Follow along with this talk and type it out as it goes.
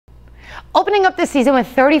Opening up the season with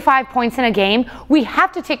 35 points in a game, we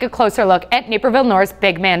have to take a closer look at Naperville North's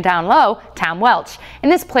big man down low, Tom Welch, in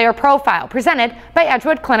this player profile presented by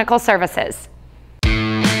Edgewood Clinical Services.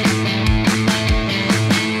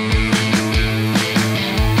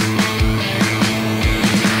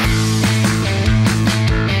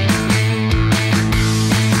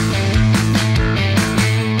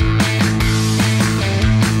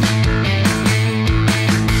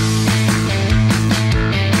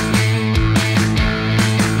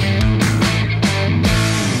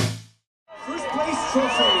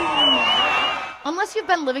 Unless you've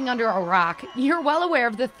been living under a rock, you're well aware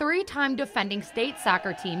of the three-time defending state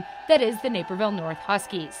soccer team that is the Naperville North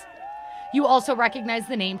Huskies. You also recognize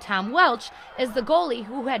the name Tom Welch as the goalie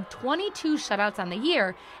who had 22 shutouts on the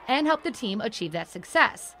year and helped the team achieve that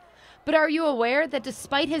success. But are you aware that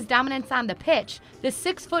despite his dominance on the pitch, the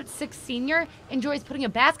 6'6" senior enjoys putting a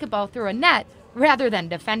basketball through a net rather than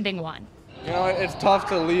defending one? You know, it's tough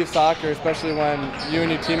to leave soccer, especially when you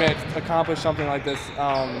and your teammates accomplish something like this.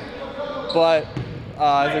 But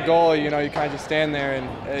as a goalie, you know, you kind of just stand there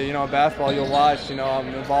and, you know, basketball you'll watch, you know, I'm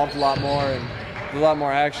involved a lot more and there's a lot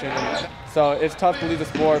more action. And so it's tough to leave the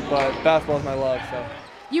sport, but basketball is my love. So.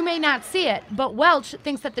 You may not see it, but Welch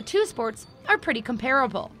thinks that the two sports are pretty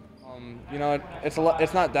comparable. You know, it's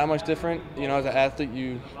not that much different. You know, as an athlete,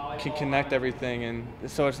 you can connect everything, and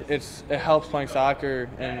so it helps playing soccer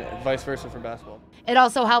and vice versa for basketball. It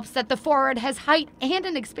also helps that the forward has height and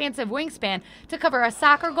an expansive wingspan to cover a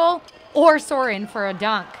soccer goal or soar in for a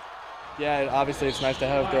dunk. Yeah, obviously it's nice to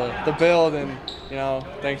have the build, and you know,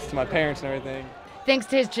 thanks to my parents and everything. Thanks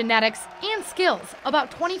to his genetics and skills,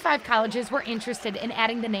 about 25 colleges were interested in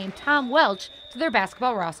adding the name Tom Welch to their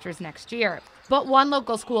basketball rosters next year. But one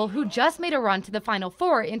local school who just made a run to the Final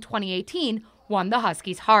Four in 2018 won the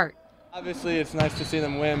Huskies' heart. Obviously, it's nice to see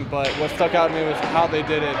them win, but what stuck out to me was how they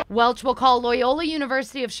did it. Welch will call Loyola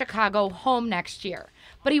University of Chicago home next year,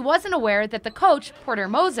 but he wasn't aware that the coach, Porter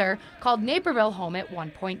Moser, called Naperville home at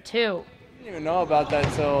one point too. I didn't even know about that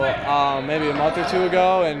until maybe a month or two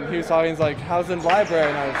ago, and he was talking, he's like, how's the library?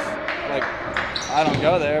 And I was like, I don't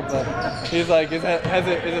go there, but he's like, is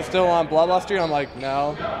it still on blah blah street? I'm like,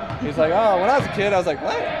 no. He's like, oh, when I was a kid, I was like,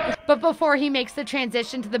 what? But before he makes the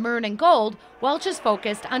transition to the maroon and gold, Welch is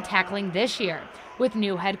focused on tackling this year with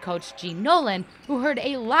new head coach Gene Nolan, who heard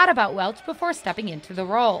a lot about Welch before stepping into the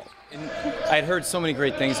role. I'd heard so many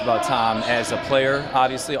great things about Tom as a player,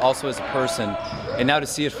 obviously, also as a person, and now to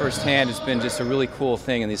see it firsthand has been just a really cool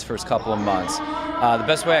thing in these first couple of months. The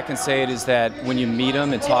best way I can say it is that when you meet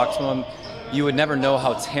him and talk to him, you would never know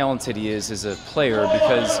how talented he is as a player,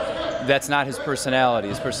 because that's not his personality.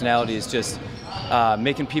 His personality is just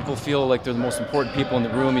making people feel like they're the most important people in the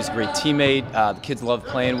room. He's a great teammate. The kids love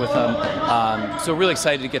playing with him. So really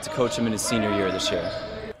excited to get to coach him in his senior year this year.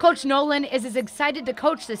 Coach Nolan is as excited to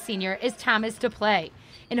coach the senior as Tom is to play,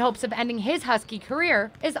 in hopes of ending his Husky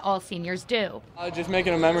career as all seniors do. Just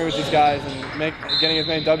making a memory with these guys and getting as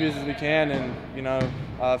many W's as we can, and you know,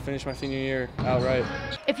 finish my senior year outright.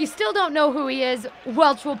 If you still don't know who he is,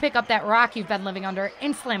 Welch will pick up that rock you've been living under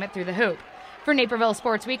and slam it through the hoop. For Naperville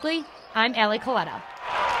Sports Weekly, I'm Allie Coletta.